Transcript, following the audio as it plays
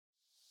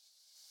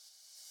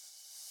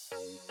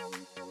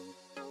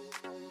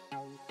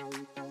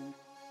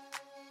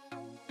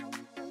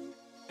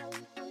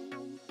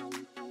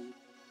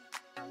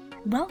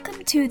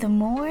Welcome to the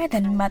More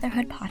Than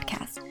Motherhood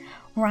podcast,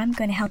 where I'm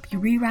going to help you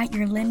rewrite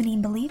your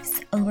limiting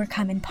beliefs,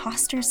 overcome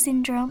imposter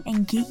syndrome,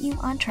 and get you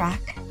on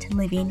track to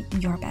living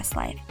your best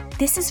life.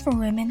 This is for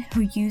women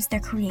who use their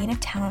creative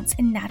talents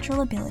and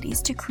natural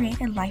abilities to create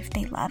a life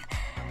they love.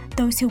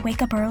 Those who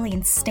wake up early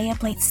and stay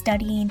up late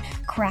studying,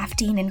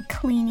 crafting, and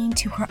cleaning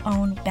to her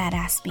own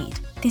badass speed.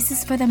 This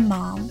is for the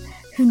mom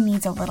who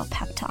needs a little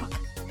pep talk.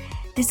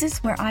 This is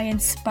where I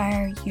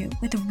inspire you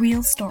with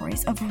real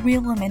stories of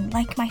real women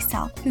like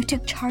myself who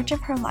took charge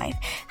of her life,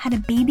 had a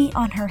baby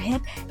on her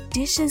hip,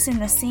 dishes in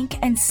the sink,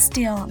 and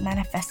still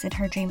manifested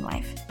her dream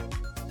life.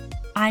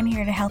 I'm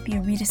here to help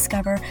you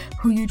rediscover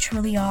who you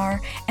truly are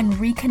and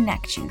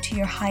reconnect you to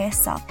your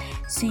highest self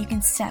so you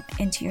can step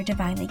into your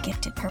divinely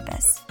gifted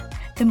purpose.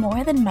 The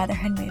More Than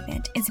Motherhood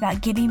movement is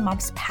about giving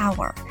moms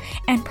power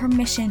and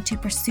permission to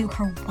pursue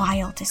her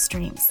wildest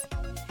dreams.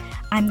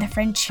 I'm the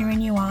friend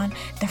cheering you on,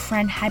 the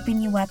friend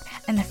hyping you up,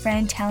 and the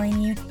friend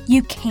telling you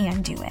you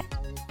can do it.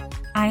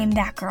 I am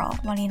that girl,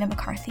 Juanita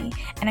McCarthy,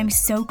 and I'm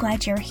so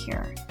glad you're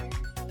here.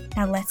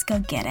 Now let's go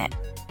get it.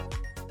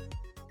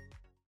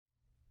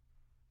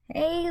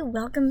 Hey,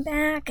 welcome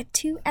back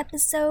to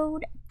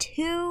episode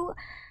 2,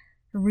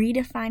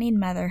 Redefining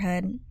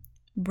Motherhood.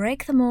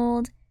 Break the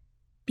mold,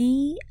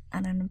 be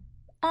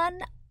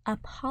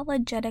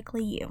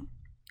unapologetically you.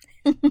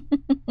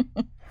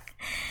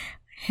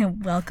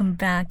 And welcome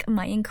back,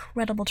 my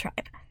incredible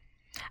tribe.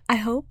 I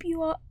hope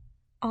you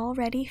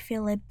already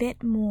feel a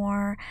bit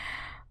more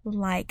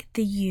like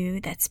the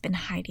you that's been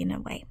hiding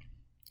away.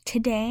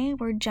 Today,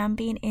 we're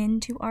jumping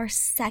into our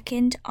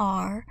second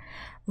R,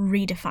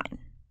 redefine.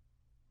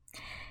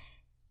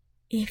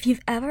 If you've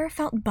ever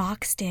felt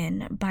boxed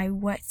in by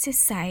what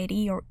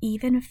society or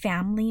even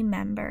family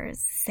members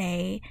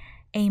say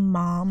a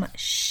mom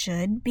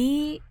should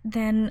be,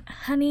 then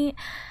honey,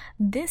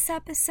 this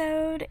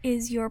episode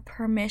is your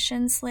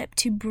permission slip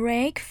to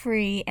break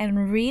free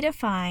and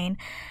redefine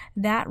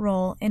that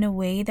role in a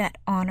way that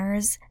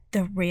honors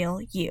the real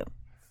you.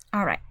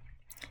 All right,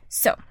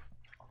 so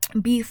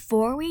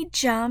before we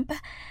jump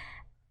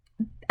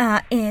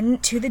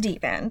into the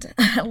deep end,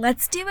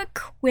 let's do a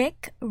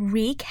quick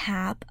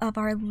recap of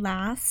our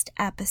last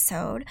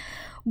episode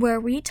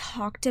where we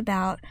talked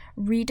about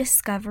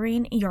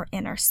rediscovering your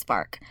inner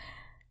spark.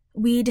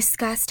 We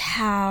discussed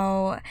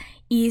how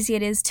easy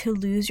it is to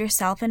lose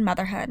yourself in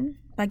motherhood,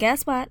 but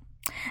guess what?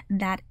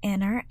 That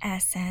inner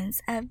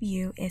essence of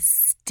you is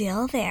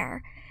still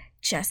there,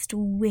 just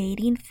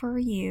waiting for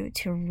you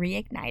to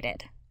reignite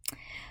it.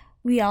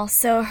 We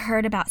also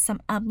heard about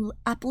some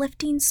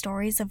uplifting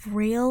stories of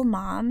real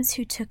moms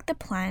who took the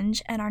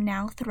plunge and are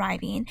now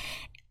thriving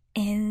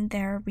in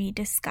their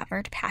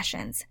rediscovered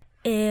passions.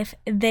 If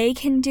they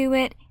can do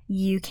it,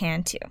 you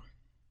can too.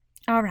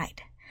 All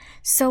right.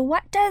 So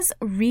what does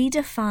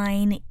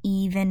redefine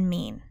even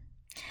mean?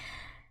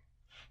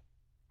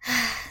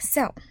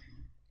 So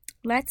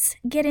let's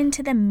get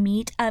into the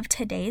meat of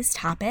today's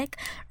topic,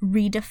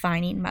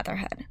 redefining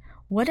motherhood.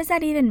 What does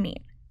that even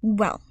mean?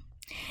 Well,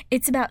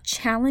 it's about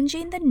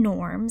challenging the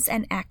norms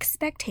and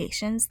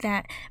expectations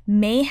that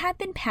may have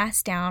been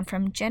passed down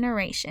from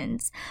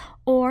generations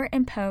or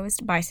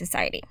imposed by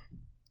society.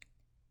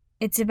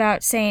 It's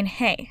about saying,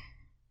 hey,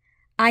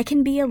 I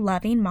can be a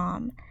loving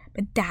mom,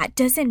 but that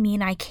doesn't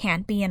mean I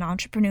can't be an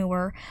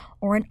entrepreneur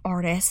or an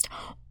artist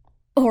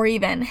or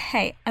even,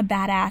 hey, a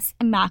badass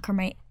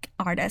macrame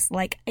artist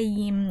like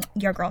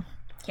your girl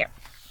here.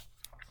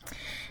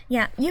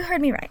 Yeah, you heard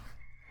me right.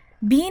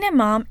 Being a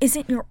mom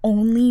isn't your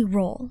only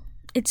role.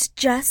 It's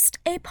just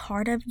a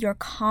part of your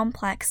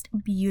complex,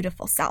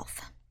 beautiful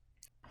self.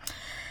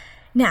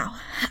 Now,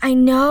 I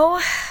know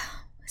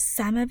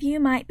some of you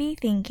might be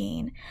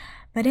thinking,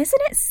 but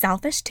isn't it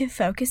selfish to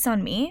focus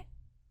on me?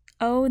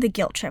 Oh, the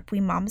guilt trip we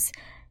moms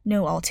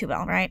know all too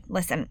well, right?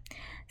 Listen,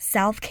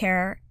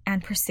 self-care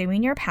and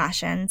pursuing your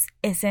passions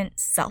isn't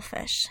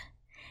selfish.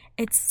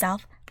 It's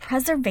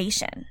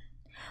self-preservation.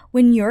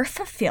 When you're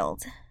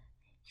fulfilled,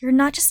 you're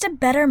not just a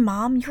better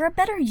mom, you're a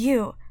better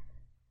you.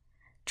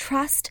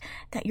 Trust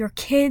that your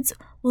kids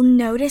will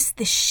notice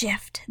the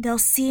shift. They'll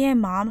see a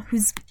mom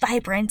who's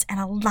vibrant and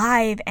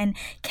alive and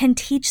can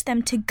teach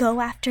them to go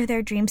after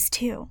their dreams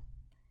too.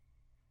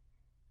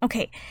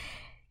 Okay,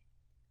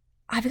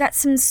 I've got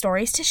some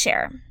stories to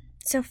share.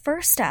 So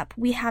first up,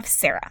 we have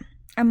Sarah,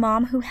 a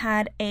mom who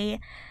had a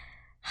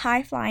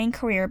high-flying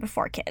career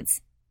before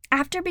kids.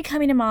 After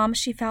becoming a mom,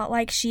 she felt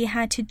like she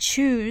had to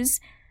choose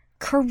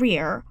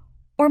career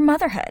or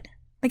motherhood.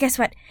 But guess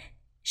what?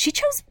 She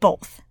chose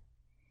both.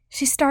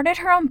 She started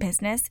her own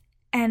business,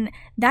 and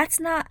that's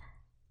not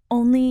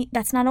only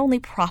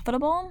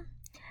profitable,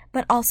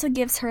 but also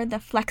gives her the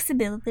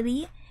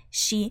flexibility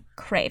she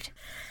craved.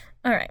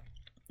 All right,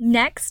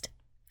 next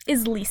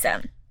is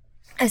Lisa,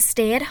 a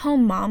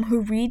stay-at-home mom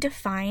who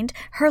redefined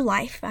her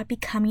life by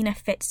becoming a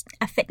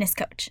fitness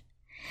coach.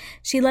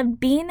 She loved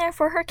being there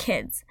for her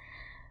kids,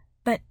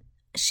 but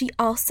she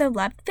also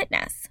loved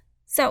fitness.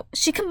 So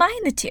she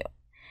combined the two.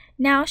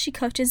 Now she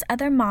coaches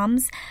other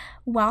moms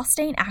while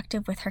staying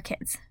active with her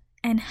kids.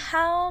 And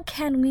how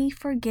can we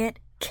forget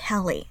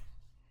Kelly?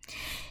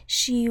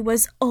 She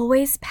was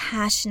always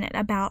passionate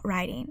about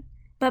writing,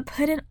 but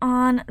put it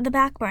on the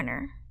back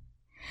burner.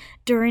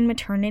 During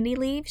maternity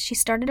leave, she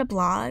started a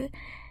blog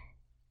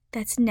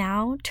that's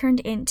now turned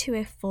into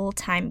a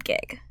full-time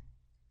gig.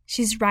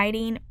 She's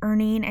writing,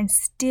 earning, and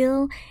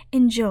still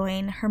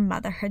enjoying her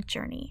motherhood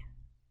journey.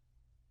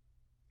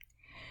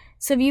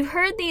 So if you've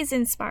heard these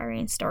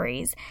inspiring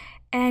stories,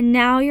 and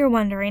now you're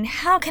wondering,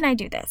 how can I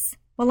do this?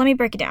 Well, let me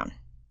break it down.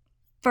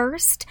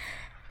 First,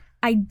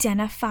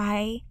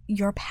 identify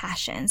your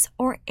passions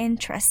or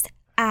interests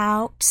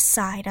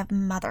outside of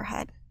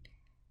motherhood.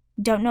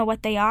 Don't know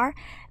what they are?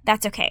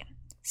 That's okay.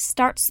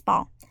 Start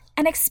small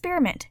and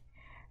experiment.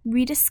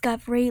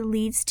 Rediscovery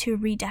leads to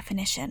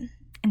redefinition.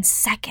 And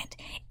second,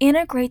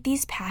 integrate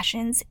these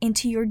passions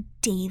into your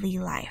daily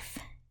life.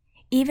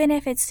 Even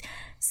if it's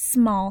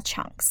small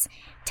chunks.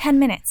 10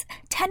 minutes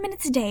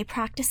a day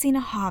practicing a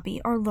hobby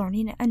or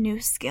learning a new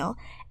skill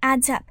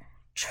adds up.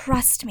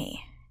 Trust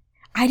me.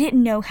 I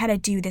didn't know how to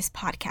do this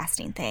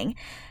podcasting thing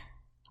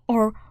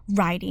or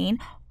writing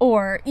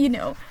or,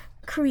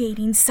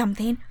 creating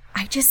something.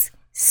 I just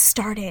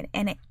started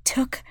and it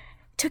took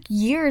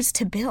years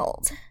to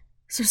build.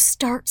 So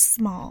start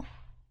small.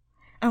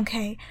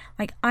 Okay?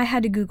 I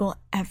had to Google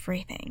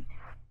everything.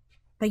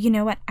 But you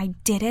know what? I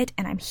did it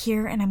and I'm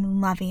here and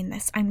I'm loving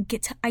this. I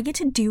get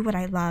to do what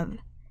I love.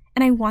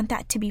 And I want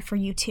that to be for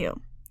you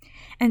too.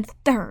 And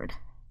third,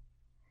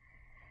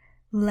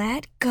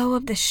 let go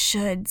of the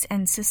shoulds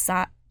and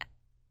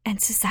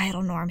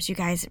societal norms, you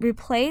guys.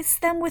 Replace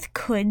them with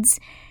coulds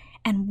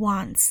and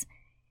wants.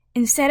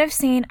 Instead of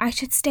saying, I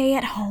should stay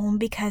at home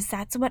because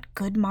that's what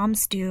good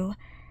moms do,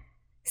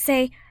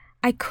 say,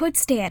 I could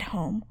stay at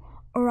home,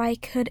 or I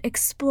could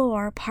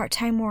explore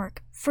part-time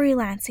work,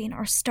 freelancing,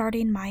 or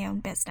starting my own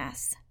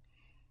business.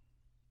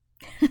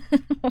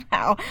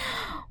 Wow,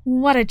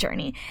 what a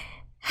journey.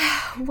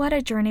 What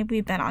a journey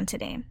we've been on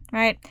today,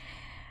 right?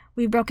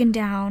 We've broken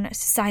down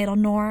societal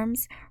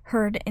norms,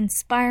 heard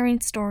inspiring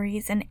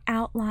stories, and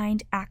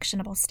outlined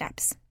actionable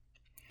steps.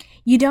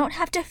 You don't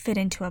have to fit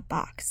into a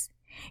box.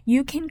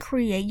 You can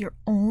create your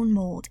own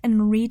mold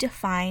and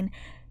redefine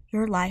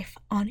your life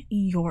on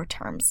your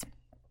terms.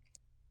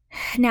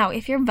 Now,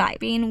 if you're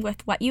vibing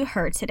with what you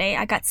heard today,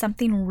 I got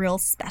something real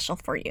special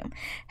for you.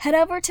 Head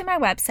over to my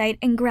website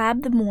and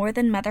grab the More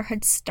Than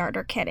Motherhood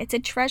Starter Kit. It's a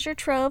treasure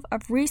trove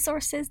of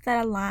resources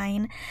that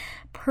align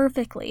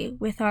perfectly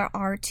with our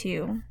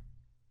R2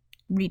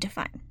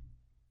 Redefine.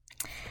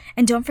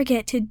 And don't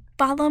forget to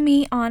follow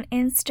me on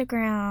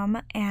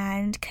Instagram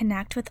and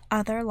connect with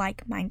other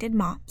like-minded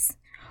moms.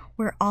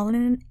 We're all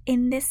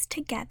in this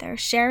together,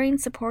 sharing,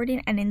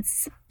 supporting, and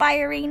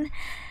inspiring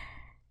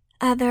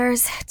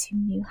others to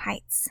new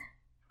heights.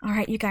 All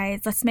right, you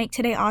guys, let's make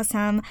today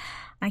awesome.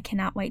 I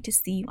cannot wait to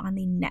see you on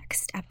the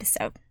next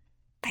episode.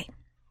 Bye.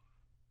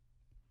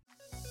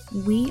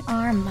 We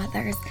are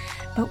mothers,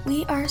 but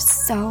we are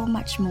so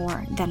much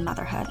more than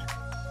motherhood.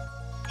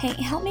 Hey,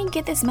 help me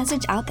get this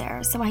message out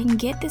there so I can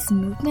get this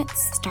movement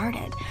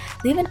started.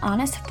 Leave an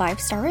honest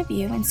 5-star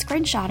review and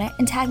screenshot it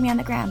and tag me on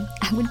the gram.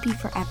 I would be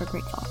forever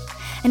grateful.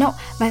 And oh,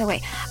 by the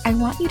way, I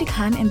want you to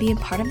come and be a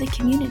part of the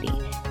community,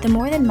 the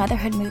More Than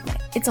Motherhood movement.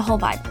 It's a whole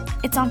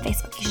vibe. It's on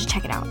Facebook. You should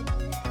check it out.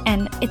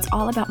 And it's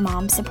all about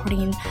moms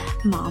supporting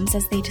moms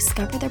as they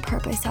discover their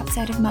purpose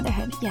outside of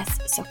motherhood. Yes,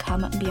 so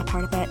come and be a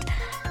part of it.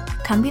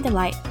 Come be the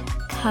light.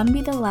 Come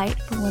be the light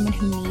for women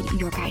who need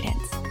your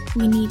guidance.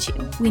 We need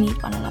you. We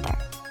need one another.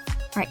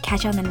 All right,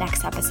 catch you on the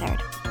next episode.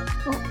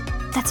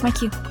 Oh, that's my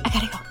cue. I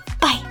gotta go.